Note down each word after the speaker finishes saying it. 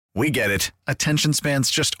We get it. Attention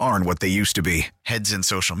spans just aren't what they used to be. Heads in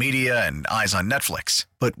social media and eyes on Netflix.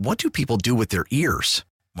 But what do people do with their ears?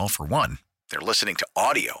 Well, for one, they're listening to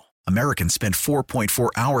audio. Americans spend 4.4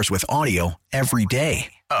 hours with audio every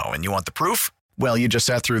day. Oh, and you want the proof? Well, you just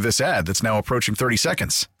sat through this ad that's now approaching 30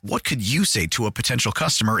 seconds. What could you say to a potential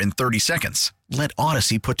customer in 30 seconds? Let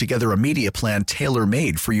Odyssey put together a media plan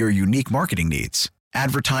tailor-made for your unique marketing needs.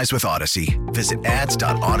 Advertise with Odyssey. Visit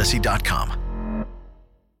ads.odyssey.com.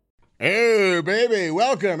 Hey, baby,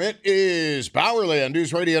 welcome. It is Powerland,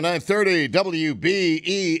 News Radio 930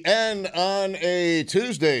 WBEN on a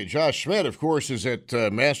Tuesday. Josh Schmidt, of course, is at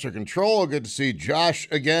Master Control. Good to see Josh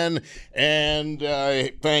again. And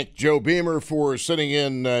I thank Joe Beamer for sitting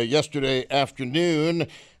in yesterday afternoon.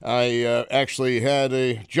 I actually had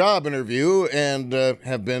a job interview and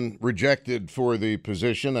have been rejected for the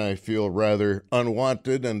position. I feel rather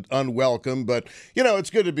unwanted and unwelcome, but, you know, it's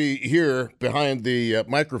good to be here behind the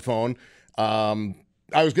microphone.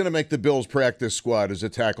 I was going to make the Bills practice squad as a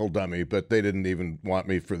tackle dummy, but they didn't even want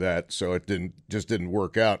me for that, so it didn't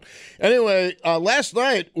work out. Anyway, last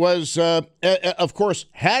night was, of course,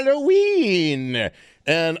 Halloween.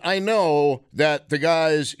 And I know that the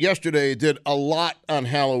guys yesterday did a lot on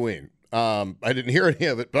Halloween. I didn't hear any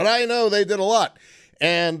of it, but I know they did a lot.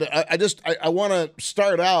 And I want to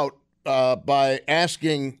start out by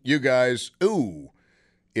asking you guys, don't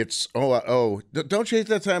you hate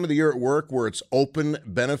that time of the year at work where it's open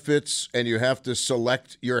benefits and you have to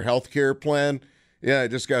select your health care plan? Yeah, I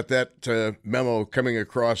just got that memo coming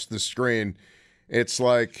across the screen. It's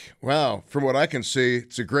like, wow, from what I can see,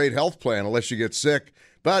 it's a great health plan unless you get sick.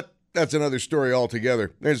 But that's another story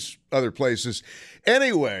altogether. There's other places.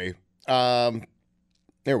 Anyway,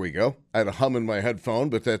 there we go. I had a hum in my headphone,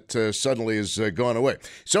 but that suddenly is gone away.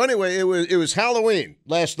 So anyway, it was Halloween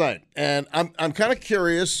last night. And I'm kind of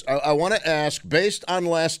curious. I want to ask, based on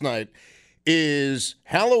last night, is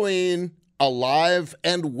Halloween alive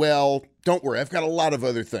and well? Don't worry, I've got a lot of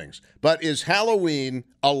other things. But is Halloween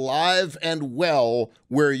alive and well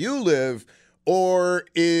where you live, or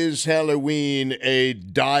is Halloween a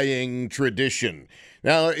dying tradition?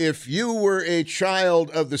 Now, if you were a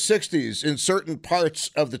child of the 60s in certain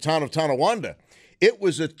parts of the town of Tonawanda, it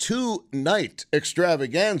was a 2-night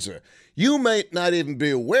extravaganza. You might not even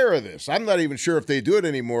be aware of this. I'm not even sure if they do it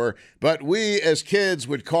anymore, but we as kids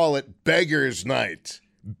would call it Beggar's Night.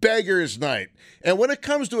 Beggar's Night. And when it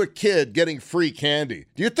comes to a kid getting free candy,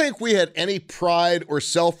 do you think we had any pride or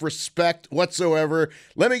self-respect whatsoever?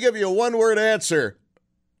 Let me give you a one-word answer.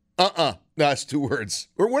 No, it's 2 words.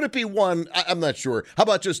 Or would it be one? I'm not sure. How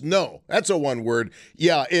about just no? That's a one word.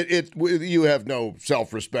 Yeah, you have no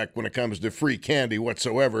self-respect when it comes to free candy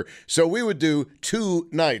whatsoever. So we would do 2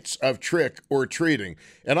 nights of trick or treating.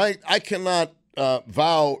 And I cannot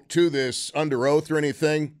vow to this under oath or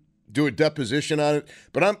anything, do a deposition on it,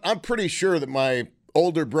 but I'm pretty sure that my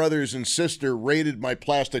older brothers and sister raided my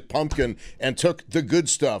plastic pumpkin and took the good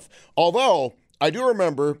stuff. Although I do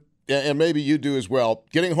remember, and maybe you do as well,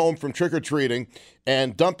 getting home from trick-or-treating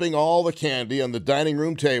and dumping all the candy on the dining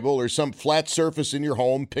room table or some flat surface in your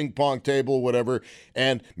home, ping pong table, whatever,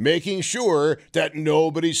 and making sure that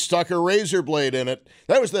nobody stuck a razor blade in it.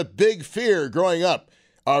 That was the big fear growing up.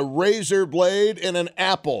 A razor blade in an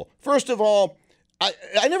apple. First of all,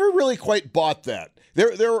 I never really quite bought that.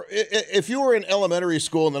 If you were in elementary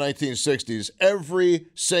school in the 1960s, every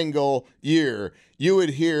single year you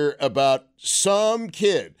would hear about some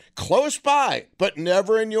kid close by, but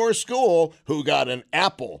never in your school, who got an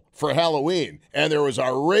apple for Halloween, and there was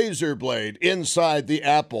a razor blade inside the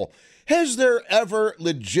apple. Has there ever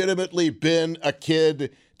legitimately been a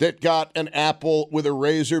kid that got an apple with a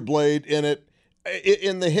razor blade in it?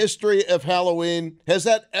 In the history of Halloween, has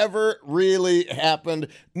that ever really happened?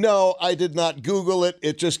 No, I did not Google it.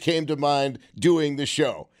 It just came to mind doing the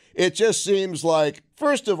show. It just seems like,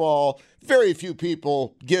 first of all, very few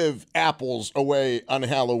people give apples away on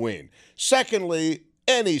Halloween. Secondly,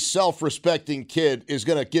 any self-respecting kid is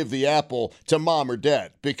going to give the apple to mom or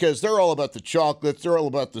dad because they're all about the chocolates, they're all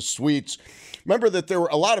about the sweets. Remember that there were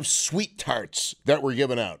a lot of sweet tarts that were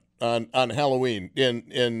given out on Halloween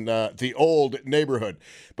in the old neighborhood.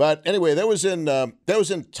 But anyway, that was in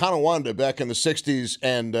Tonawanda back in the 60s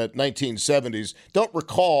and 1970s. Don't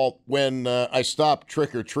recall when I stopped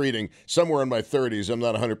trick-or-treating, somewhere in my 30s. I'm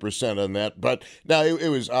not 100% on that. But now it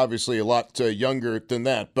was obviously a lot younger than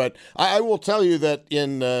that. But I will tell you that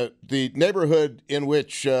in the neighborhood in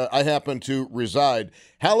which I happen to reside,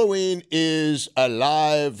 Halloween is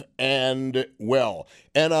alive and well.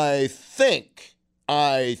 And I think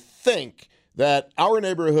that our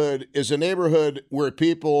neighborhood is a neighborhood where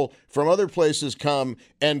people from other places come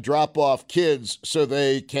and drop off kids so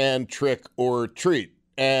they can trick or treat.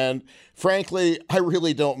 And frankly, I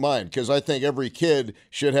really don't mind, because I think every kid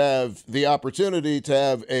should have the opportunity to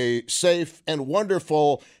have a safe and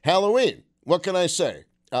wonderful Halloween. What can I say?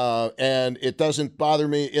 And it doesn't bother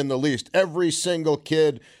me in the least. Every single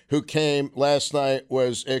kid who came last night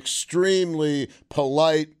was extremely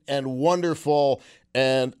polite and wonderful.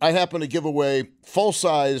 And I happen to give away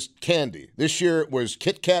full-sized candy. This year it was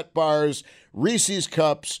Kit Kat bars, Reese's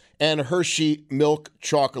Cups, and Hershey milk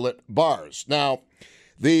chocolate bars. Now,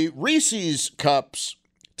 the Reese's Cups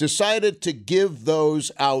decided to give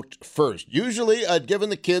those out first. Usually I'd given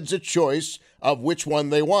the kids a choice of which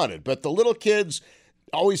one they wanted, but the little kids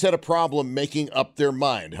always had a problem making up their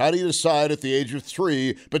mind. How do you decide at the age of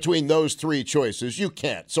 3 between those 3 choices? You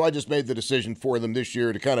can't. So I just made the decision for them this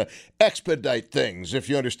year to kind of expedite things, if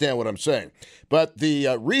you understand what I'm saying. But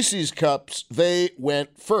the Reese's Cups, they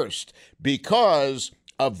went first because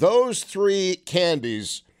of those 3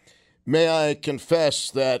 candies. May I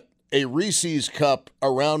confess that a Reese's Cup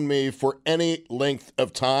around me for any length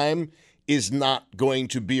of time is not going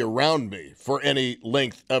to be around me for any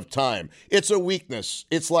length of time. It's a weakness.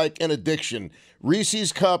 It's like an addiction.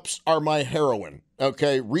 Reese's Cups are my heroin,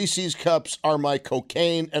 okay? Reese's Cups are my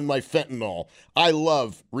cocaine and my fentanyl. I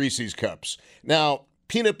love Reese's Cups. Now,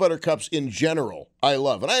 peanut butter cups in general, I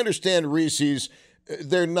love. And I understand Reese's,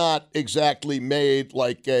 they're not exactly made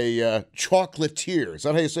like a chocolatier, is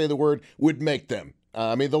that how you say the word, would make them.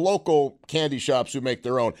 I mean, the local candy shops who make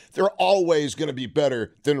their own, they're always going to be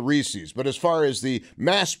better than Reese's. But as far as the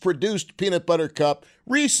mass-produced peanut butter cup,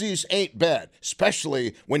 Reese's ain't bad,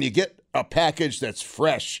 especially when you get a package that's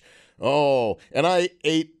fresh. Oh, and I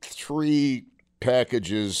ate 3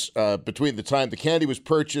 packages between the time the candy was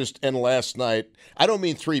purchased and last night. I don't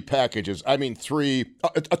mean 3 packages. I mean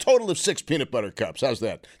a total of 6 peanut butter cups. How's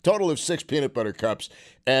that? Total of 6 peanut butter cups.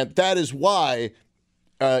 And that is why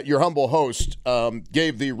your humble host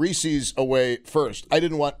gave the Reese's away first. I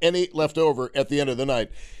didn't want any left over at the end of the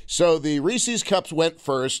night. So the Reese's Cups went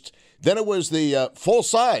first. Then it was the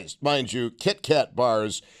full-size, mind you, Kit Kat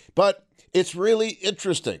bars. But it's really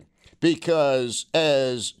interesting because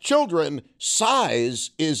as children,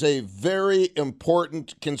 size is a very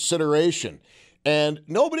important consideration. And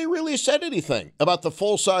nobody really said anything about the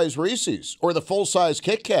full-size Reese's or the full-size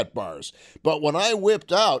Kit Kat bars. But when I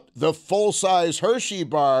whipped out the full-size Hershey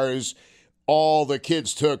bars, all the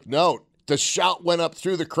kids took note. The shout went up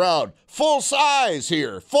through the crowd, full size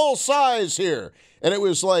here, full size here. And it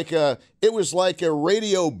was like a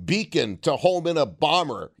radio beacon to home in a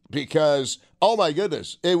bomber because, oh my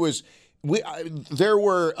goodness, it was... There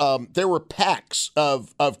were packs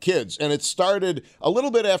of kids, and it started a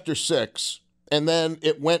little bit after 6, and then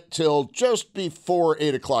it went till just before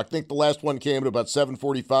 8 o'clock. I think the last one came at about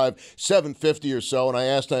 7:45, 7:50 or so, and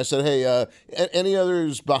I said, hey, any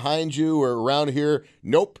others behind you or around here?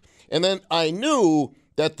 Nope. And then I knew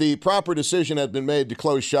that the proper decision had been made to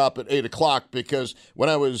close shop at 8 o'clock because when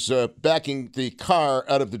I was backing the car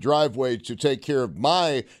out of the driveway to take care of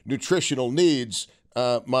my nutritional needs,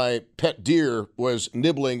 my pet deer was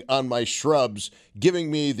nibbling on my shrubs, giving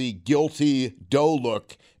me the guilty doe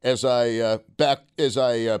look as I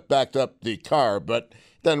backed up the car. But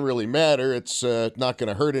it doesn't really matter. It's not going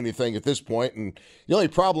to hurt anything at this point. And the only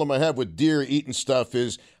problem I have with deer eating stuff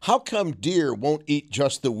is how come deer won't eat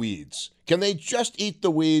just the weeds? Can they just eat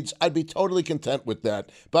the weeds? I'd be totally content with that.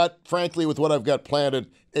 But frankly, with what I've got planted,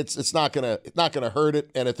 it's not gonna hurt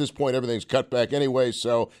it. And at this point, everything's cut back anyway.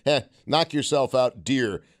 So knock yourself out,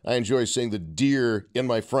 deer. I enjoy seeing the deer in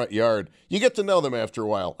my front yard. You get to know them after a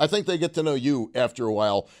while. I think they get to know you after a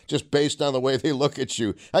while, just based on the way they look at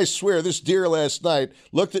you. I swear, this deer last night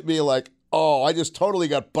looked at me like, oh, I just totally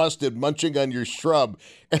got busted munching on your shrub.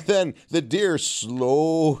 And then the deer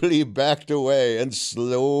slowly backed away and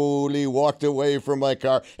slowly walked away from my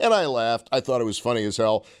car. And I laughed. I thought it was funny as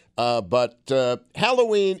hell. But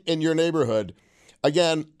Halloween in your neighborhood,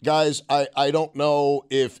 again, guys, I don't know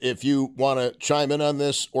if you want to chime in on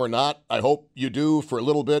this or not. I hope you do for a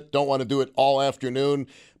little bit. Don't want to do it all afternoon.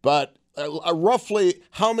 But roughly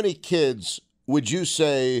how many kids would you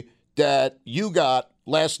say that you got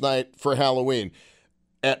last night for Halloween?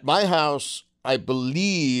 At my house, I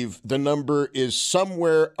believe the number is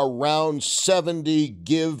somewhere around 70,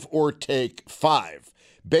 give or take 5,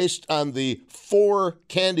 based on the 4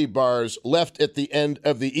 candy bars left at the end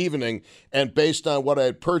of the evening and based on what I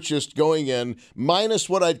had purchased going in, minus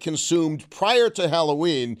what I'd consumed prior to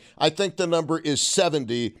Halloween. I think the number is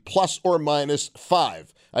 70 plus or minus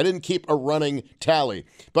 5. I didn't keep a running tally.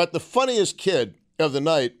 But the funniest kid of the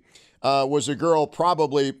night, was a girl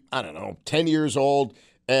probably, I don't know, 10 years old.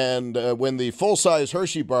 And when the full-size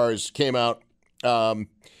Hershey bars came out,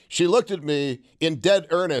 she looked at me in dead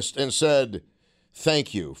earnest and said,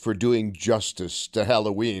 "Thank you for doing justice to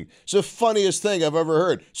Halloween." It's the funniest thing I've ever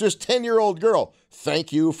heard. So this 10-year-old girl,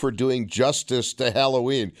 "Thank you for doing justice to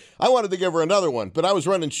Halloween." I wanted to give her another one, but I was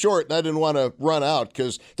running short and I didn't want to run out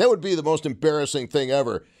because that would be the most embarrassing thing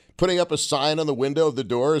ever. Putting up a sign on the window of the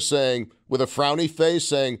door saying, with a frowny face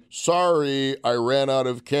saying, "Sorry, I ran out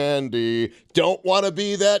of candy." Don't want to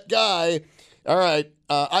be that guy. All right.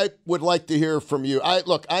 I would like to hear from you. I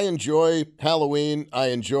enjoy Halloween. I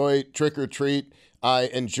enjoy trick or treat. I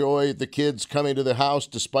enjoy the kids coming to the house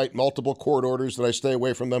despite multiple court orders that I stay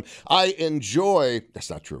away from them. That's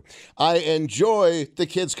not true. I enjoy the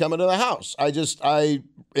kids coming to the house. I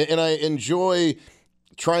enjoy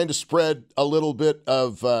trying to spread a little bit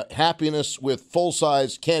of happiness with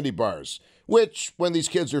full-size candy bars, which when these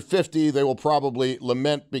kids are 50, they will probably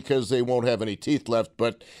lament because they won't have any teeth left,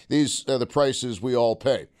 but these are the prices we all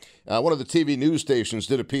pay. One of the TV news stations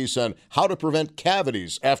did a piece on how to prevent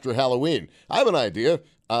cavities after Halloween. I have an idea.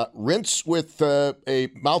 Rinse with a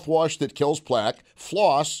mouthwash that kills plaque,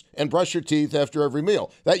 floss, and brush your teeth after every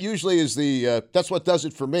meal. That usually is that's what does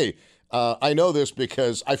it for me. I know this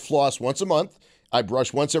because I floss once a month, I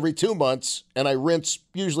brush once every 2 months, and I rinse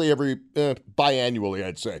usually every biannually,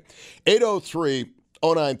 I'd say.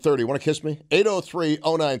 803-0930. Want to kiss me?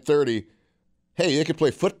 803-0930. Hey, you can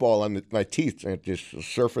play football on my teeth at this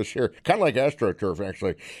surface here. Kind of like AstroTurf,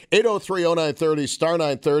 actually. 803-0930, star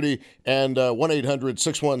 930, and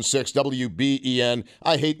 1-800-616-WBEN.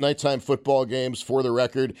 I hate nighttime football games, for the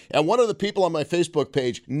record. And one of the people on my Facebook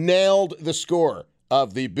page nailed the score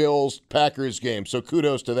of the Bills-Packers game. So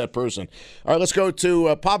kudos to that person. All right, let's go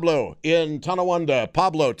to Pablo in Tonawanda.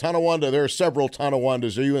 Pablo, Tonawanda. There are several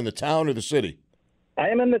Tonawandas. Are you in the town or the city? I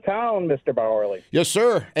am in the town, Mr. Bowerly. Yes,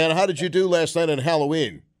 sir. And how did you do last night on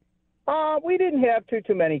Halloween? We didn't have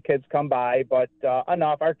too many kids come by, but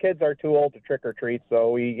enough. Our kids are too old to trick or treat,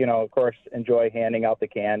 so we, of course, enjoy handing out the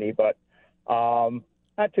candy, but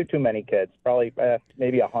not too many kids. Probably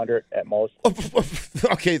maybe 100 at most.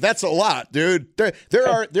 Okay, that's a lot, dude. There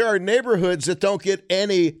are neighborhoods that don't get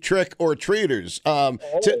any trick or treaters.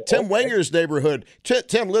 Tim Wenger's neighborhood.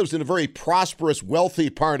 Tim lives in a very prosperous, wealthy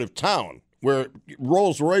part of town where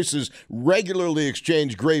Rolls Royces regularly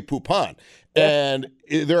exchange Grey Poupon, and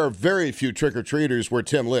there are very few trick or treaters where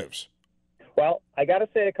Tim lives. Well, I got to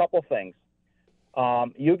say a couple things.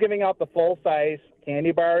 You giving out the full size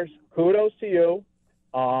candy bars, kudos to you.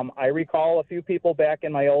 I recall a few people back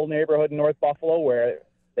in my old neighborhood in North Buffalo where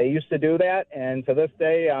they used to do that, and to this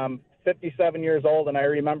day, I'm 57 years old, and I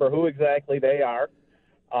remember who exactly they are.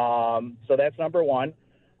 So that's number one.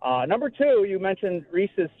 Number two, you mentioned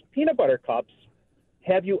Reese's peanut butter cups.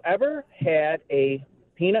 Have you ever had a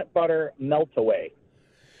peanut butter melt-away?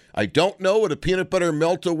 I don't know what a peanut butter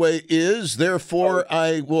melt-away is, therefore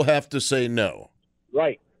I will have to say no.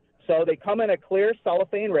 Right. So they come in a clear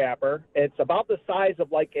cellophane wrapper. It's about the size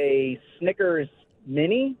of like a Snickers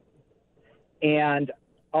mini. And,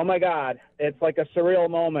 oh, my God, it's like a surreal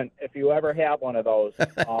moment if you ever have one of those.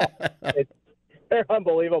 They're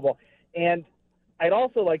unbelievable. And I'd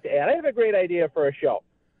also like to add, I have a great idea for a show.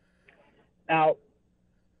 Now,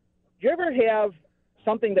 do you ever have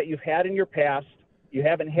something that you've had in your past, you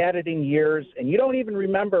haven't had it in years, and you don't even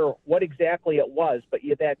remember what exactly it was, but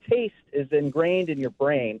that taste is ingrained in your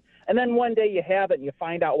brain, and then one day you have it and you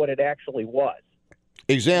find out what it actually was?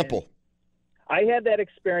 Example. And I had that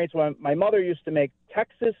experience when my mother used to make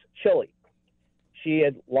Texas chili. She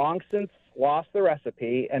had long since lost the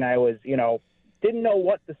recipe, and I was, didn't know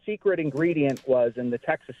what the secret ingredient was in the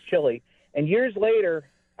Texas chili. And years later,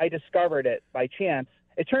 I discovered it by chance.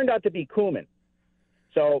 It turned out to be cumin.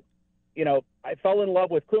 So, I fell in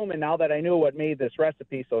love with cumin now that I knew what made this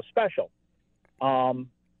recipe so special.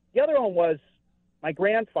 The other one was my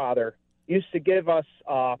grandfather used to give us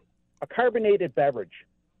a carbonated beverage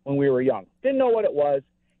when we were young. Didn't know what it was.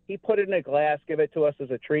 He put it in a glass, give it to us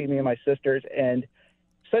as a treat, me and my sisters, and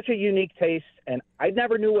such a unique taste, and I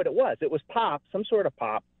never knew what it was. It was pop, some sort of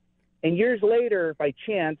pop. And years later, by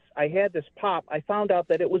chance, I had this pop. I found out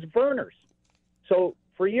that it was Werner's. So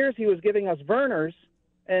for years he was giving us Werner's,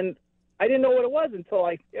 and I didn't know what it was until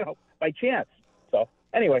by chance. So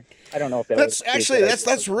anyway, I don't know if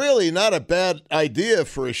that's really not a bad idea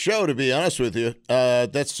for a show, to be honest with you.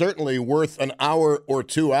 That's certainly worth an hour or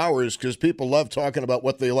 2 hours because people love talking about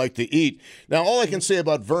what they like to eat. Now, all I can say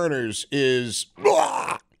about Werner's is,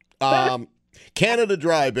 Canada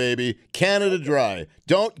Dry, baby. Canada Dry.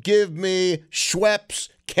 Don't give me Schweppes.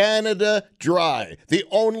 Canada Dry, the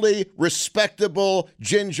only respectable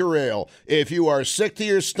ginger ale. If you are sick to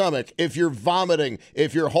your stomach, if you're vomiting,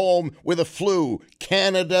 if you're home with a flu,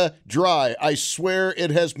 Canada Dry. I swear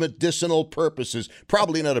it has medicinal purposes.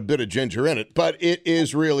 Probably not a bit of ginger in it, but it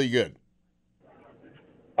is really good.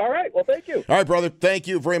 All right. Well, thank you. All right, brother. Thank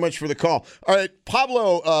you very much for the call. All right.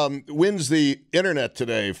 Pablo wins the internet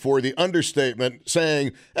today for the understatement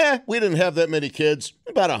saying, we didn't have that many kids,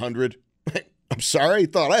 about 100. I'm sorry,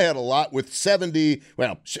 thought I had a lot with 65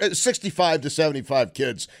 to 75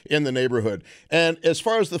 kids in the neighborhood. And as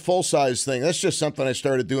far as the full-size thing, that's just something I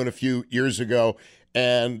started doing a few years ago.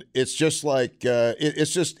 And it's just like,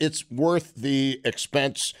 it's worth the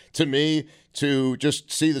expense to me to just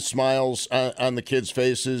see the smiles on the kids'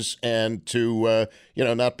 faces and to,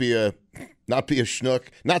 not be a schnook.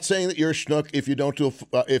 Not saying that you're a schnook if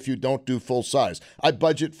you don't do full size. I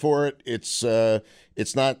budget for it. It's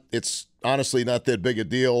honestly not that big a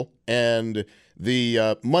deal, and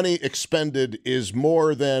the money expended is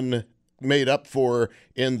more than made up for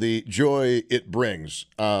in the joy it brings.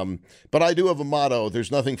 But I do have a motto: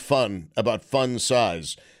 there's nothing fun about fun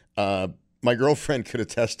size. My girlfriend could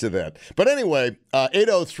attest to that. But anyway,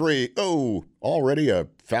 803, already a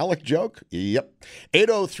phallic joke? Yep.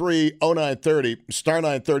 803-0930, star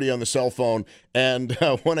 930 on the cell phone, and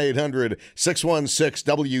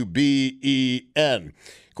 1-800-616-WBEN.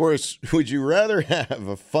 Of course, would you rather have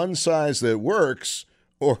a fun size that works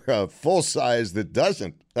or a full size that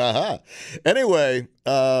doesn't? Anyway,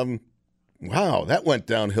 wow, that went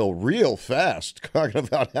downhill real fast, talking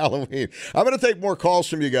about Halloween. I'm going to take more calls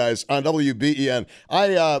from you guys on WBEN.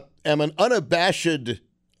 I am an unabashed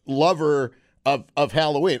lover of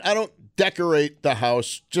Halloween. I don't decorate the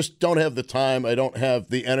house, just don't have the time. I don't have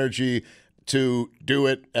the energy to do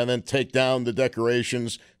it and then take down the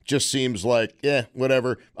decorations. Just seems like,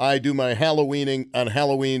 whatever. I do my Halloweening on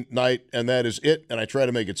Halloween night, and that is it. And I try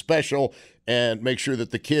to make it special and make sure that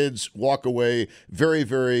the kids walk away very,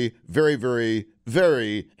 very, very, very,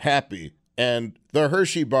 very happy. And the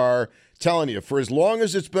Hershey bar, telling you, for as long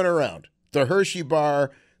as it's been around, the Hershey bar,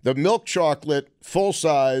 the milk chocolate, full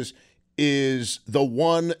size, is the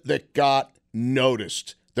one that got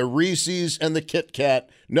noticed. The Reese's and the Kit Kat,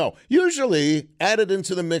 no. Usually added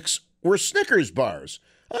into the mix were Snickers bars.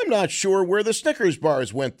 I'm not sure where the Snickers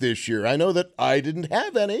bars went this year. I know that I didn't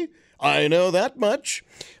have any. I know that much.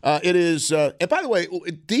 It is, and by the way,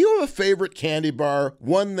 do you have a favorite candy bar?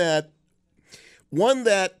 One that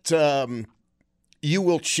you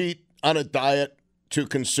will cheat on a diet to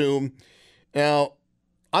consume? Now,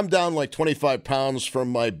 I'm down like 25 pounds from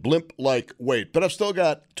my blimp-like weight, but I've still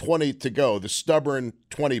got 20 to go, the stubborn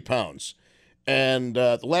 20 pounds. And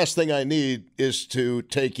the last thing I need is to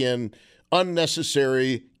take in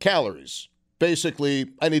unnecessary calories. Basically,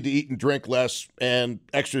 I need to eat and drink less and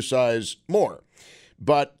exercise more.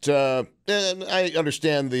 But and I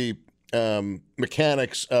understand the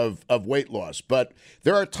mechanics of weight loss. But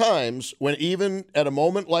there are times when even at a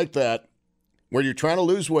moment like that, where you're trying to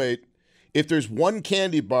lose weight, if there's one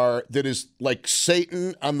candy bar that is like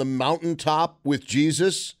Satan on the mountaintop with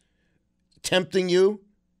Jesus tempting you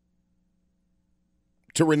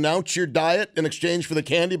to renounce your diet in exchange for the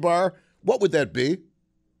candy bar, what would that be?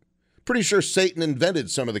 Pretty sure Satan invented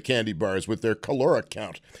some of the candy bars with their caloric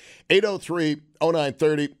count.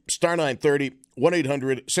 803-0930, star 930,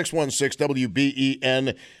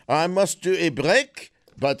 1-800-616-WBEN. I must do a break,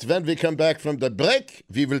 but when we come back from the break,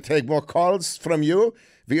 we will take more calls from you.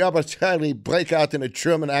 We arbitrarily break out in a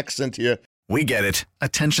German accent here. We get it.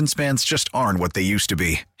 Attention spans just aren't what they used to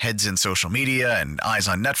be. Heads in social media and eyes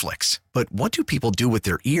on Netflix. But what do people do with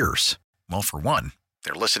their ears? Well, for one,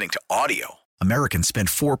 they're listening to audio. Americans spend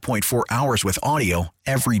 4.4 hours with audio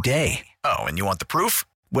every day. Oh, and you want the proof?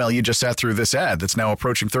 Well, you just sat through this ad that's now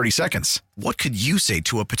approaching 30 seconds. What could you say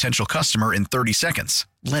to a potential customer in 30 seconds?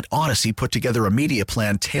 Let Odyssey put together a media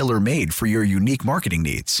plan tailor-made for your unique marketing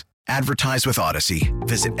needs. Advertise with Odyssey.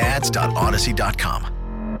 Visit ads.odyssey.com.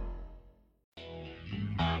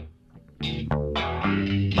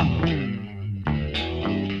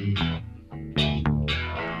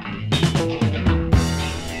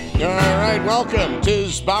 All right, welcome to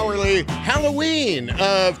Bowerly Halloween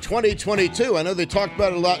of 2022. I know they talked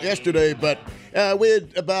about it a lot yesterday, but we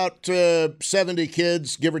had about 70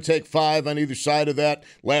 kids, give or take 5 on either side of that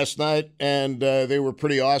last night, and they were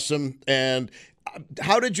pretty awesome. And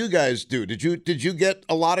How did you guys do? Did you get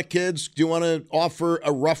a lot of kids? Do you want to offer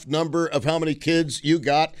a rough number of how many kids you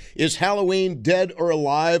got? Is Halloween dead or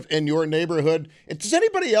alive in your neighborhood? And does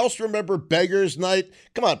anybody else remember Beggars Night?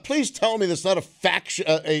 Come on, please tell me that's not a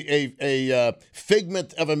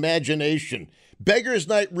figment of imagination. Beggars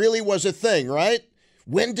Night really was a thing, right?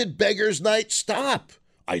 When did Beggars Night stop?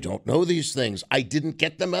 I don't know these things. I didn't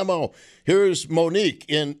get the memo. Here's Monique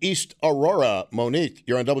in East Aurora. Monique,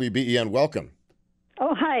 you're on WBEN. Welcome.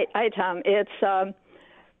 Oh, hi, Tom.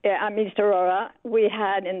 I'm East Aurora. We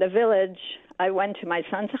had in the village. I went to my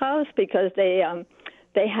son's house because they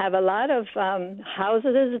have a lot of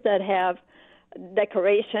houses that have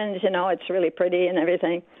decorations. You know, it's really pretty and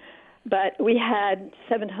everything. But we had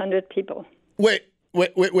 700 people. Wait.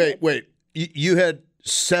 You had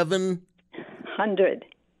 700.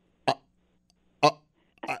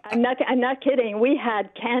 I'm not kidding. We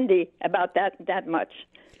had candy about that much.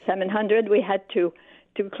 700. We had to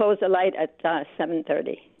close the light at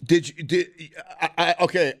 7:30.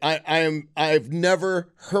 I've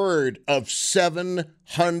never heard of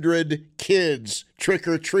 700 kids trick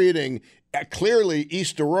or treating. Clearly,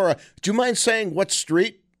 East Aurora. Do you mind saying what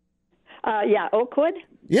street? Yeah, Oakwood.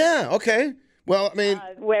 Yeah. Okay. Well, I mean,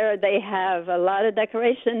 where they have a lot of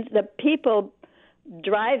decorations. The people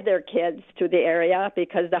drive their kids to the area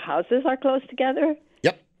because the houses are close together.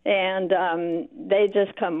 Yep. And they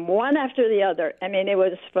just come one after the other. I mean, it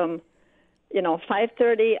was from,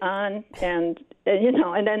 5:30 on, and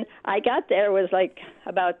then I got there, it was like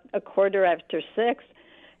about 6:15,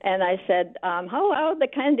 and I said, how are the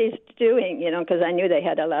candies doing? Because I knew they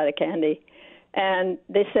had a lot of candy. And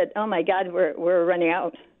they said, oh, my God, we're running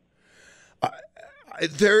out.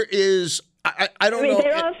 There is... I don't know.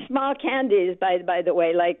 They're all small candies, by the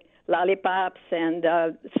way, like lollipops and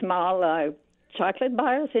small chocolate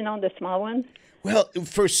bars, the small ones. Well,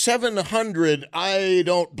 for 700, I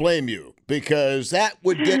don't blame you because that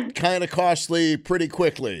would get kind of costly pretty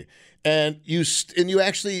quickly. And you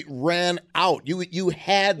actually ran out. You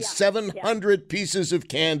had 700 pieces of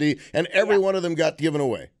candy, and every one of them got given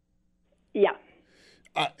away. Yeah.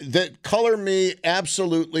 That color me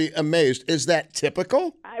absolutely amazed. Is that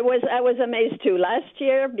typical? I was amazed too. Last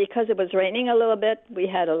year, because it was raining a little bit, we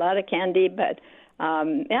had a lot of candy, but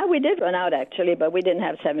we did run out actually, but we didn't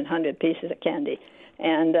have 700 pieces of candy.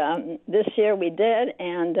 And this year we did,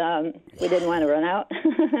 and we didn't want to run out.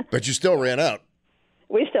 But you still ran out.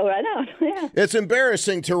 We still ran out, yeah. It's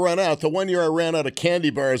embarrassing to run out. The one year I ran out of candy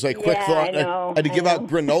bars, I thought I had to give out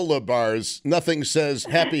granola bars. Nothing says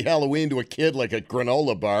Happy Halloween to a kid like a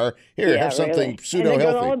granola bar. Here, have something pseudo-healthy.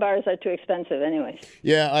 And the granola bars are too expensive anyway.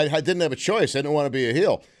 Yeah, I didn't have a choice. I didn't want to be a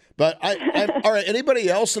heel. But all right. Anybody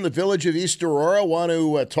else in the village of East Aurora want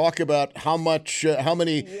to talk about how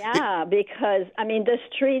many? Yeah, because the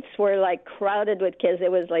streets were like crowded with kids.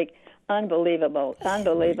 It was like unbelievable. I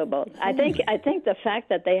think the fact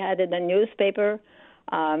that they had in the newspaper,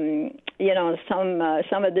 some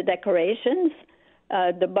of the decorations,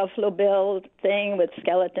 the Buffalo Bill thing with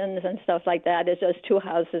skeletons and stuff like that is just 2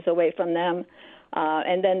 houses away from them.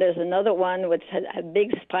 And then there's another one which had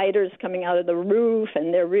big spiders coming out of the roof,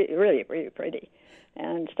 and they're really, really pretty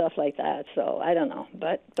and stuff like that. So I don't know.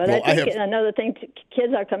 But I think another thing,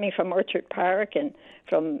 kids are coming from Orchard Park and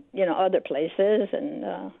from, other places. And,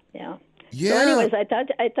 yeah. So anyways, I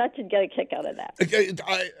thought you'd get a kick out of that.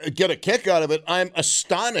 I get a kick out of it. I'm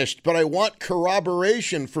astonished, but I want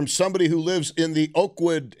corroboration from somebody who lives in the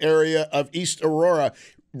Oakwood area of East Aurora.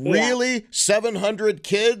 Really? Yeah. 700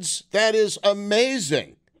 kids? That is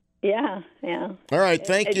amazing. Yeah. All right,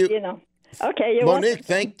 thank you. Okay, you're Monique,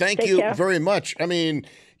 welcome. thank you very much. I mean,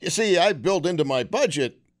 you see, I build into my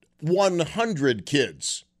budget 100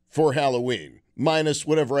 kids for Halloween, minus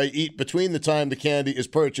whatever I eat between the time the candy is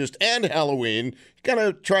purchased and Halloween.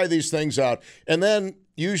 Gotta try these things out. And then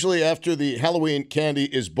usually after the Halloween candy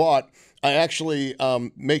is bought, I actually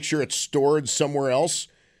make sure it's stored somewhere else.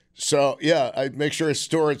 So, yeah, I make sure it's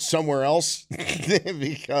stored somewhere else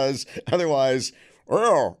because otherwise,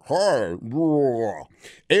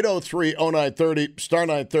 803-0930, star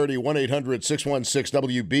 930,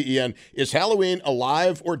 1-800-616-WBEN. Is Halloween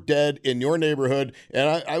alive or dead in your neighborhood?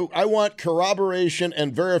 And I want corroboration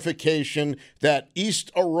and verification that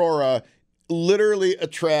East Aurora literally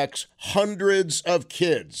attracts hundreds of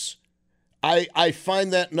kids. I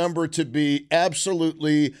find that number to be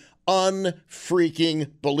absolutely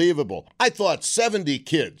unfreaking believable. I thought 70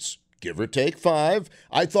 kids, give or take 5.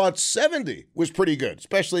 I thought 70 was pretty good,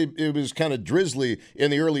 especially it was kind of drizzly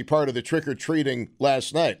in the early part of the trick-or-treating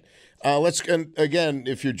last night. Again,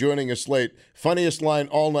 if you're joining us late, funniest line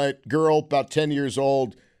all night, girl, about 10 years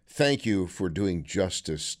old, thank you for doing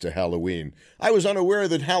justice to Halloween. I was unaware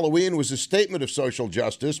that Halloween was a statement of social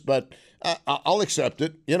justice, but I'll accept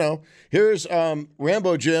it. You know, here's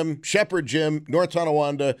Rambo Jim, Shepherd Jim, North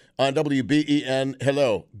Tonawanda on WBEN.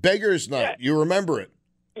 Hello. Beggar's Night. You remember it?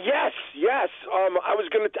 Yes.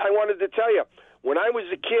 I wanted to tell you, when I was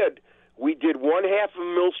a kid, we did one half of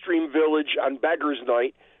Millstream Village on Beggar's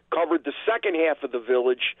Night, covered the second half of the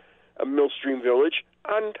village, Millstream Village,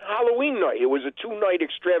 on Halloween night. It was a 2-night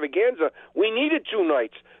extravaganza. We needed 2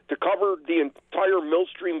 nights to cover the entire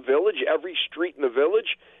Millstream Village, every street in the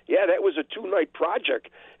village. Yeah, that was a 2-night project.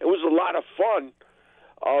 It was a lot of fun.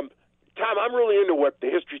 Tom, I'm really into what the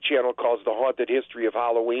History Channel calls the haunted history of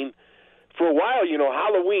Halloween. For a while,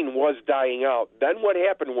 Halloween was dying out. Then what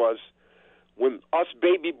happened was, when us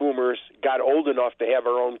baby boomers got old enough to have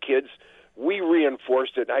our own kids, we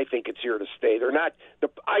reinforced it, and I think it's here to stay.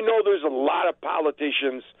 I know there's a lot of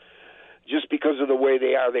politicians, just because of the way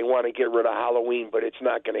they are, they want to get rid of Halloween, but it's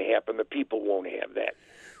not going to happen. The people won't have that.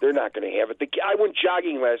 They're not going to have it. I went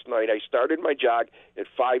jogging last night. I started my jog at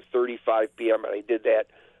 5:35 p.m., and I did that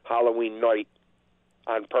Halloween night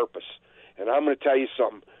on purpose. And I'm going to tell you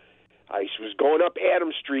something. I was going up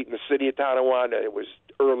Adams Street in the city of Tonawanda. It was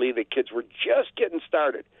early. The kids were just getting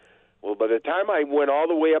started. Well, by the time I went all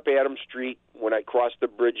the way up Adams Street, when I crossed the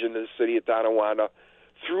bridge into the city of Tonawanda,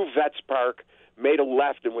 through Vets Park, made a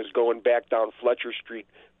left and was going back down Fletcher Street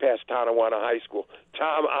past Tonawanda High School.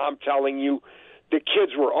 Tom, I'm telling you, the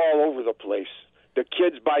kids were all over the place. The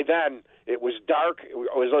kids, by then, it was dark. It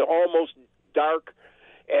was almost dark,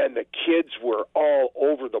 and the kids were all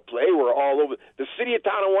over the place. They were all over. The city of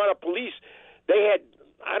Tonawanda police, they had,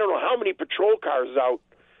 I don't know how many patrol cars out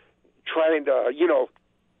trying to,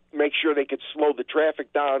 make sure they could slow the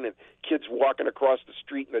traffic down, and kids walking across the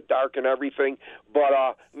street in the dark and everything. But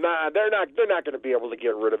they're not going to be able to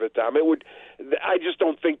get rid of it, Tom. I just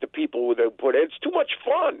don't think the people would put it. It's too much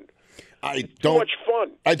fun. Too much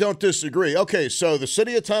fun. I don't disagree. Okay, so the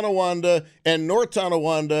city of Tonawanda and North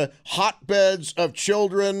Tonawanda, hotbeds of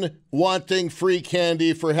children wanting free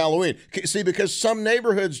candy for Halloween. See, because some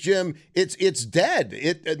neighborhoods, Jim, it's dead.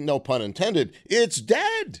 No pun intended. It's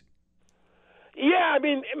dead. Yeah, I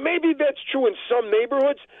mean, maybe that's true in some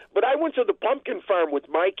neighborhoods, but I went to the pumpkin farm with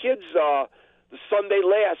my kids the Sunday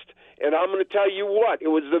last, and I'm going to tell you what, it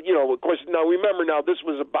was, of course, now remember, this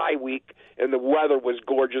was a bye week, and the weather was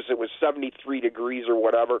gorgeous. It was 73 degrees or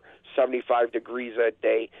whatever, 75 degrees that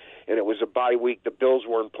day, and it was a bye week. The Bills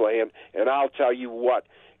weren't playing, and I'll tell you what,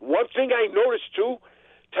 one thing I noticed, too,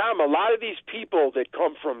 Tom, a lot of these people that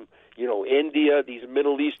come from, India, these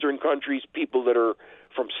Middle Eastern countries, people that are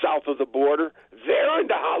from south of the border, they're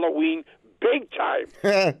into Halloween big time.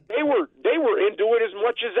 They were into it as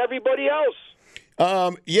much as everybody else.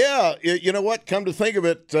 Yeah, you know what? Come to think of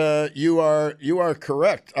it, you are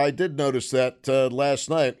correct. I did notice that last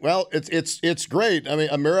night. Well, it's great. I mean,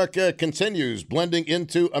 America continues blending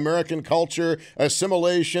into American culture,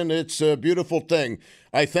 assimilation. It's a beautiful thing.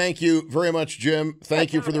 I thank you very much, Jim.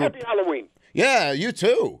 Thank you for the happy Halloween. Yeah, you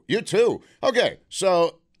too. You too. Okay,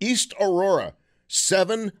 so East Aurora.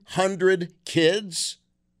 700 kids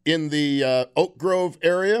in the Oak Grove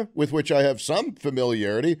area, with which I have some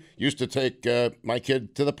familiarity. Used to take my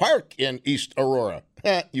kid to the park in East Aurora.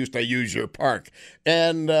 Used to use your park.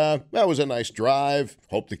 And that was a nice drive.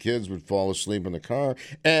 Hope the kids would fall asleep in the car.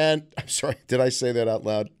 And I'm sorry, did I say that out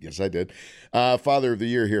loud? Yes, I did. Father of the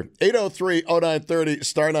Year here. 803-0930,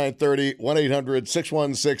 star 930,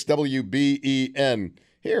 1-800-616-WBEN.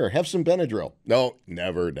 Here, have some Benadryl. No,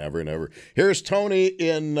 never. Here's Tony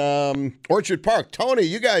in Orchard Park. Tony,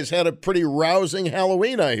 you guys had a pretty rousing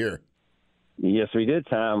Halloween, I hear. Yes, we did,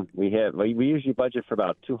 Tom. We usually budget for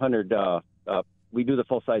about 200. We do the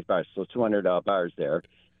full-size bars, so 200 bars there.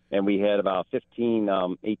 And we had about 18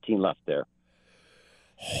 left there.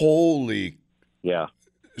 Holy. Yeah.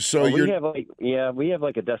 So we have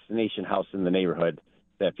like a destination house in the neighborhood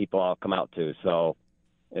that people all come out to. So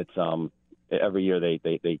it's every year they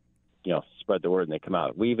spread the word and they come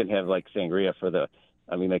out. We even have like sangria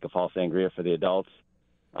we make a fall sangria for the adults.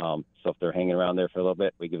 So if they're hanging around there for a little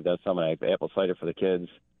bit, we give them some. And I have apple cider for the kids.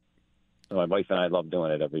 So my wife and I love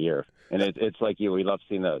doing it every year. And it's like you. We love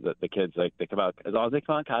seeing the kids, like they come out, as long as they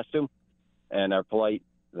come on costume and are polite,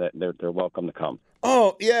 that they're welcome to come.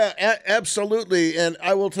 Oh, yeah, absolutely. And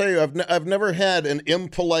I will tell you, I've never had an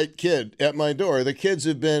impolite kid at my door. The kids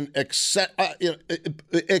have been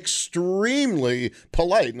extremely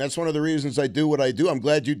polite, and that's one of the reasons I do what I do. I'm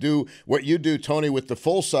glad you do what you do, Tony, with the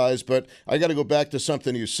full size, but I got to go back to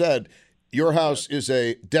something you said. your house is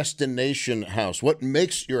a destination house. What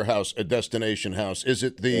makes your house a destination house? Is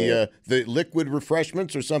it the liquid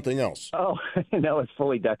refreshments or something else? Oh, no, it's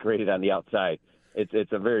fully decorated on the outside.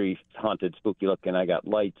 It's a very haunted, spooky looking. I got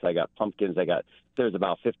lights, I got pumpkins, there's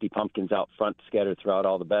about 50 pumpkins out front scattered throughout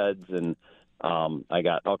all the beds, and I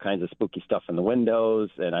got all kinds of spooky stuff in the windows,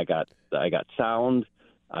 and I got sound,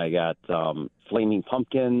 I got flaming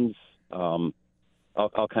pumpkins, all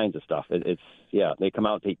kinds of stuff. They come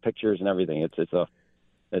out, take pictures and everything. They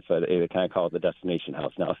kind of call it the destination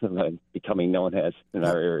house now, becoming known as in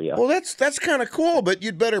our area. Well, that's kind of cool, but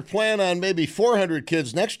you'd better plan on maybe 400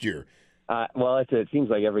 kids next year. It seems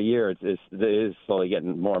like every year it is slowly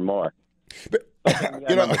getting more and more. But,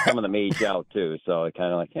 some of them age out too, so it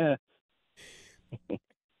kind of like, yeah.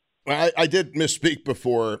 I did misspeak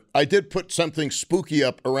before. I did put something spooky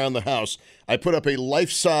up around the house. I put up a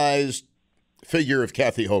life-size figure of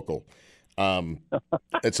Kathy Hochul.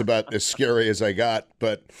 It's about as scary as I got.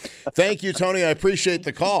 But thank you, Tony. I appreciate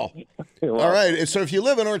the call. All right. And so if you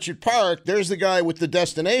live in Orchard Park, there's the guy with the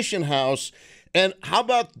destination house. And how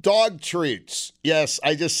about dog treats? Yes,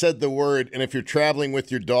 I just said the word. And if you're traveling with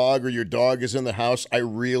your dog or your dog is in the house, I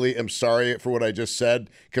really am sorry for what I just said.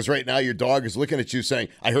 Because right now your dog is looking at you saying,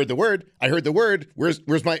 I heard the word. I heard the word. Where is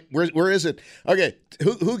it? Okay.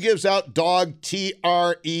 Who gives out dog TREATSs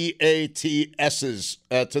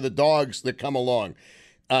to the dogs that come along?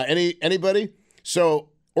 Anybody? So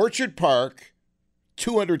Orchard Park,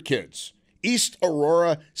 200 kids. East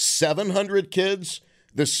Aurora, 700 kids.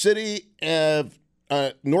 The city of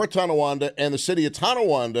North Tonawanda and the city of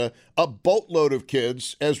Tonawanda, a boatload of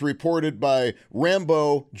kids, as reported by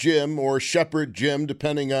Rambo Jim or Shepherd Jim,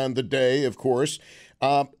 depending on the day, of course.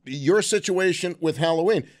 Your situation with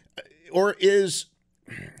Halloween,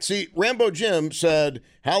 Rambo Jim said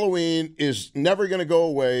Halloween is never going to go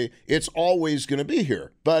away. It's always going to be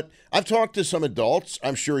here. But I've talked to some adults,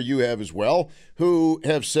 I'm sure you have as well, who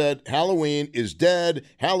have said Halloween is dead.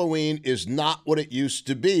 Halloween is not what it used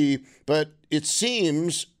to be. But it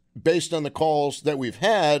seems, based on the calls that we've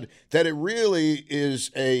had, that it really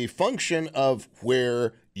is a function of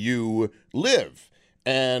where you live.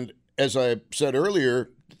 And as I said earlier,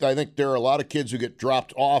 I think there are a lot of kids who get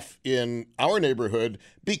dropped off in our neighborhood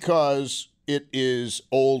because it is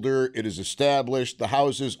older, it is established, the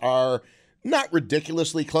houses are not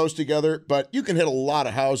ridiculously close together, but you can hit a lot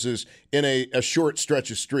of houses in a short stretch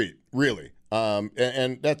of street, really.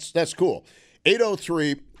 And that's cool.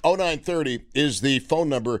 803-0930 is the phone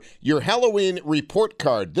number. Your Halloween report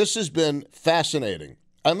card. This has been fascinating.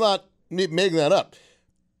 I'm not making that up.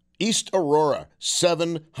 East Aurora,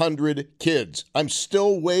 700 kids. I'm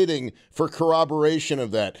still waiting for corroboration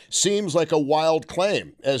of that. Seems like a wild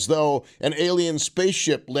claim, as though an alien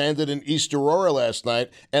spaceship landed in East Aurora last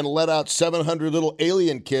night and let out 700 little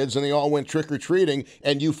alien kids, and they all went trick-or-treating,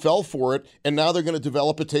 and you fell for it, and now they're going to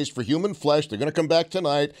develop a taste for human flesh. They're going to come back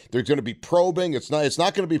tonight. They're going to be probing. It's not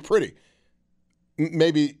going to be pretty.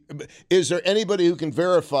 Maybe. Is there anybody who can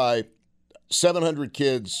verify 700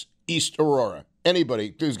 kids, East Aurora?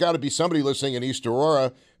 Anybody. There's got to be somebody listening in East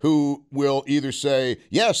Aurora who will either say,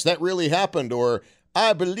 yes, that really happened, or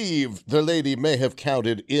I believe the lady may have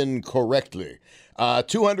counted incorrectly.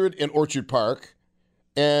 200 in Orchard Park,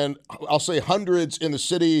 and I'll say hundreds in the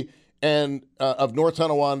city and of North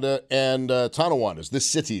Tonawanda and Tonawandas, the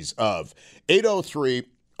cities of.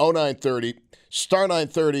 803-0930, star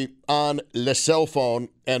 930 on the cell phone,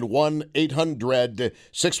 and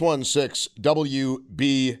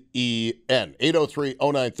 1-800-616-WBEN.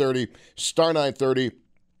 803-0930, star 930,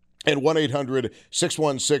 and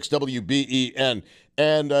 1-800-616-WBEN.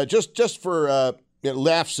 And just for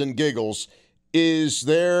laughs and giggles, is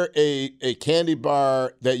there a candy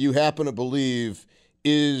bar that you happen to believe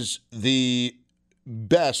is the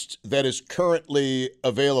best that is currently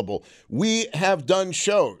available? We have done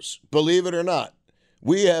shows, believe it or not.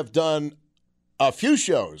 We have done a few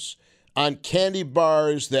shows on candy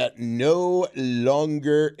bars that no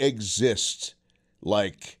longer exist,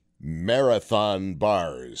 like Marathon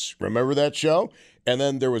bars. Remember that show? And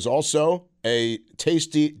then there was also a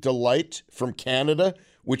Tasty Delight from Canada,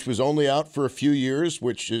 which was only out for a few years,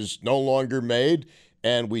 which is no longer made.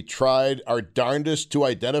 And we tried our darndest to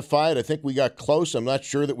identify it. I think we got close. I'm not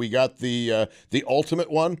sure that we got the ultimate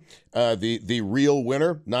one, the real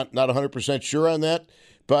winner. Not 100% sure on that.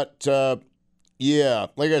 But, yeah,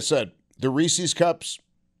 like I said, the Reese's Cups,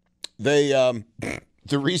 the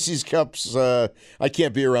Reese's Cups, I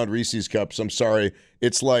can't be around Reese's Cups. I'm sorry.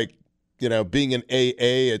 It's like, being an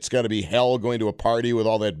AA, it's got to be hell going to a party with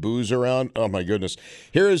all that booze around. Oh, my goodness.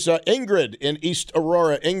 Here's Ingrid in East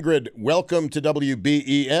Aurora. Ingrid, welcome to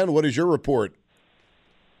WBEN. What is your report?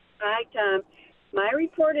 Hi, Tom. My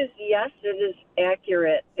report is yes, it is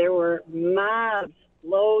accurate. There were mobs,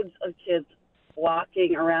 loads of kids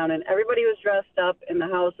walking around, and everybody was dressed up, and the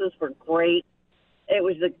houses were great. It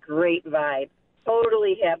was a great vibe.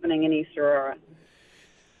 Totally happening in East Aurora.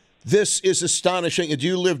 This is astonishing. Do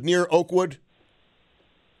you live near Oakwood?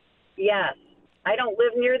 Yes. I don't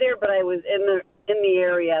live near there, but I was in the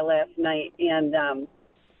area last night, and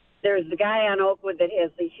there's the guy on Oakwood that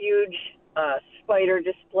has a huge spider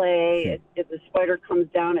display. If the spider comes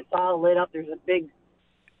down, it's all lit up. There's a big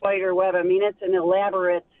spider web. I mean, it's an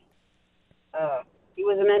elaborate. He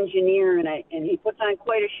was an engineer, and he puts on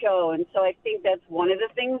quite a show. And so I think that's one of the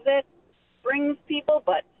things that brings people.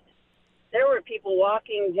 But there were people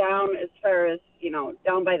walking down as far as,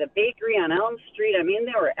 down by the bakery on Elm Street. I mean,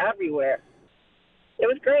 they were everywhere. It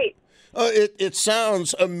was great. It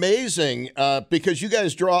sounds amazing because you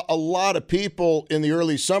guys draw a lot of people in the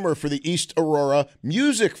early summer for the East Aurora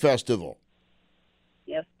Music Festival.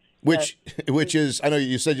 Yes. Which is, I know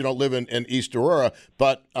you said you don't live in East Aurora,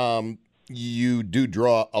 but you do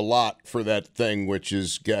draw a lot for that thing, which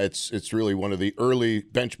is, it's really one of the early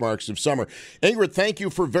benchmarks of summer. Ingrid, thank you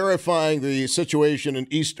for verifying the situation in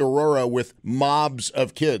East Aurora with mobs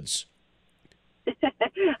of kids.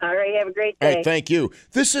 All right, have a great day. Hey, thank you.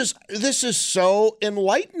 This is so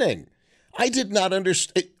enlightening. I did not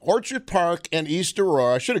understand. Orchard Park and East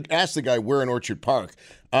Aurora. I should have asked the guy where in Orchard Park.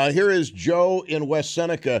 Here is Joe in West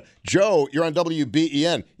Seneca. Joe, you're on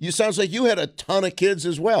WBEN. You sounds like you had a ton of kids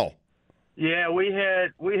as well. Yeah,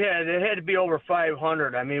 it had to be over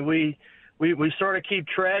 500. I mean, we sort of keep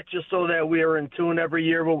track just so that we are in tune every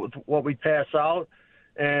year with what we pass out.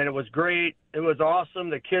 And it was great. It was awesome.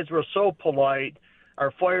 The kids were so polite.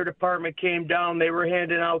 Our fire department came down. They were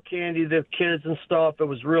handing out candy to the kids and stuff. It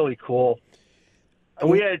was really cool. And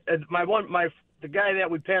we had the guy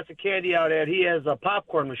that we passed the candy out at. He has a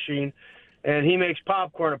popcorn machine, and he makes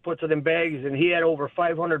popcorn and puts it in bags. And he had over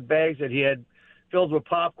 500 bags that he had filled with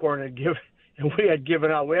popcorn and we had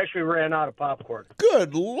given out. We actually ran out of popcorn.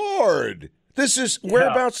 Good Lord! This is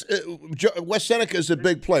whereabouts? West Seneca is a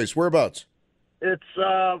big place. Whereabouts? It's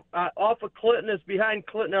off of Clinton. It's behind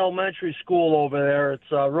Clinton Elementary School over there.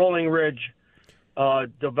 It's Rolling Ridge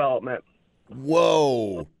development.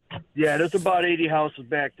 Whoa. Yeah, there's about 80 houses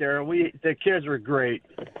back there. The kids were great.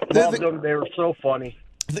 Loved them. They were so funny.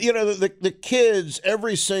 The kids,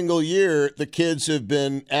 every single year, the kids have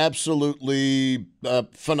been absolutely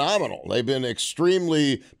phenomenal. They've been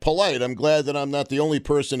extremely polite. I'm glad that I'm not the only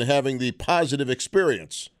person having the positive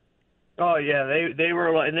experience. Oh yeah, they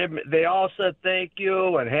were like they all said thank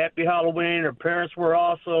you and happy Halloween. Their parents were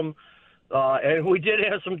awesome, and we did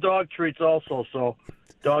have some dog treats also. So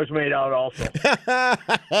dogs made out also.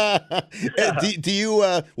 Do you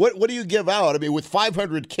what do you give out? I mean, with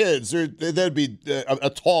 500 kids, that'd be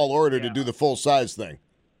a tall order to do the full size thing.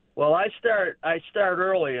 Well, I start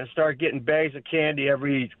early and start getting bags of candy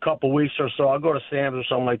every couple weeks or so. I'll go to Sam's or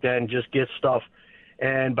something like that and just get stuff.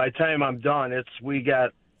 And by the time I'm done, we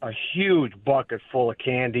got a huge bucket full of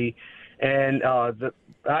candy, and I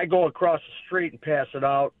go across the street and pass it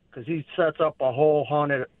out because he sets up a whole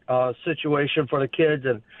haunted situation for the kids,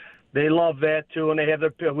 and they love that too. And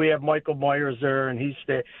we have Michael Myers there, and he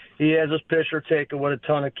has his picture taken with a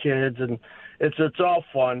ton of kids, and it's all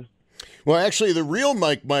fun. Well, actually, the real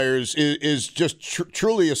Mike Myers is just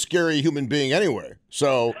truly a scary human being anyway,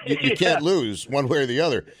 so you can't lose one way or the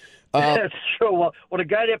other. That's true. Well, the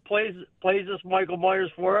guy that plays this Michael Myers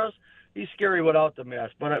for us, he's scary without the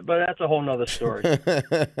mask, but that's a whole nother story.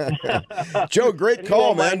 Joe, great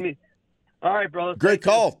call, man. All right, brother. Great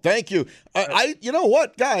call. Thank you. You know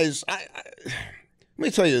what, guys? Let me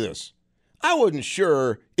tell you this. I wasn't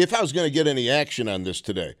sure if I was going to get any action on this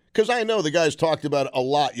today because I know the guys talked about it a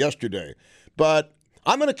lot yesterday, but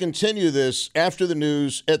I'm going to continue this after the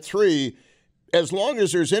news at 3. As long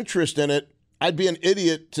as there's interest in it, I'd be an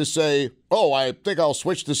idiot to say, oh, I think I'll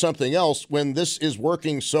switch to something else when this is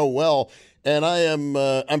working so well. And I'm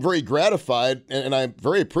very gratified and I'm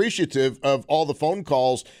very appreciative of all the phone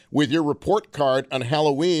calls with your report card on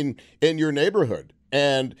Halloween in your neighborhood.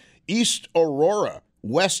 And East Aurora,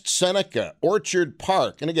 West Seneca, Orchard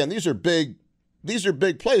Park. And again, these are big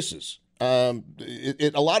places. A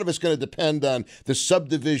lot of it's going to depend on the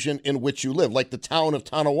subdivision in which you live. Like the town of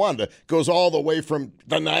Tonawanda goes all the way from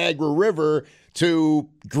the Niagara River to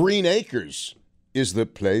Green Acres is the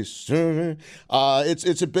place.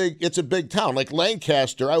 It's a big town. Like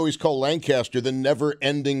Lancaster, I always call Lancaster the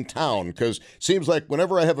never-ending town because it seems like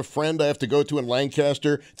whenever I have a friend I have to go to in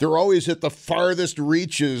Lancaster, they're always at the farthest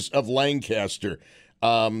reaches of Lancaster.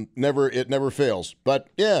 It never fails. But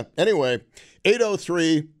yeah, anyway,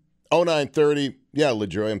 803-0930. Yeah,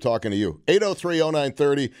 LaJoy, I'm talking to you.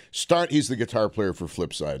 803-0930. He's the guitar player for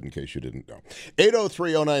Flipside, in case you didn't know.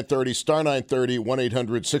 803-0930, star 930,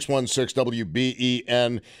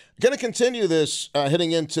 1-800-616-WBEN. Going to continue this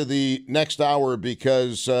heading into the next hour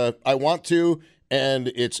because I want to,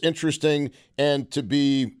 and it's interesting. And to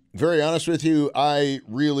be very honest with you, I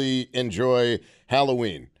really enjoy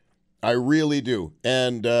Halloween. I really do.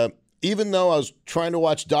 And even though I was trying to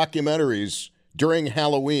watch documentaries during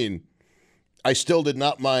Halloween, I still did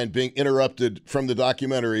not mind being interrupted from the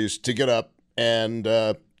documentaries to get up and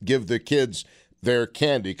give the kids their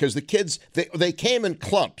candy, because the kids they came in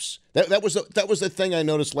clumps. That was the thing I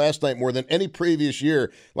noticed last night more than any previous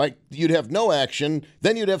year. Like, you'd have no action,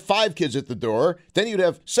 then you'd have 5 kids at the door, then you'd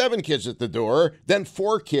have 7 kids at the door, then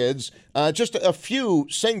 4 kids, just a few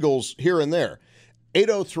singles here and there.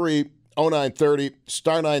 803-0930,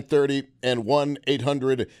 star 930, and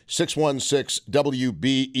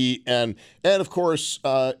 1-800-616-WBEN. And, of course,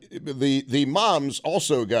 the moms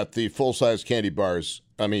also got the full-size candy bars.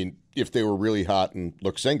 I mean, if they were really hot and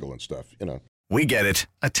look single and stuff, you know. We get it.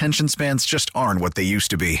 Attention spans just aren't what they used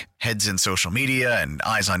to be. Heads in social media and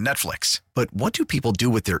eyes on Netflix. But what do people do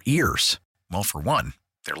with their ears? Well, for one,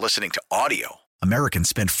 they're listening to audio. Americans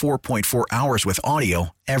spend 4.4 hours with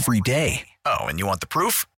audio every day. Oh, and you want the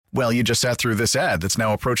proof? Well, you just sat through this ad that's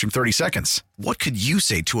now approaching 30 seconds. What could you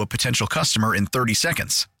say to a potential customer in 30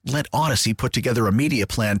 seconds? Let Odyssey put together a media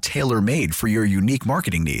plan tailor-made for your unique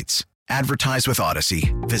marketing needs. Advertise with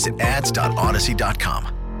Odyssey. Visit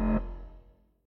ads.odyssey.com.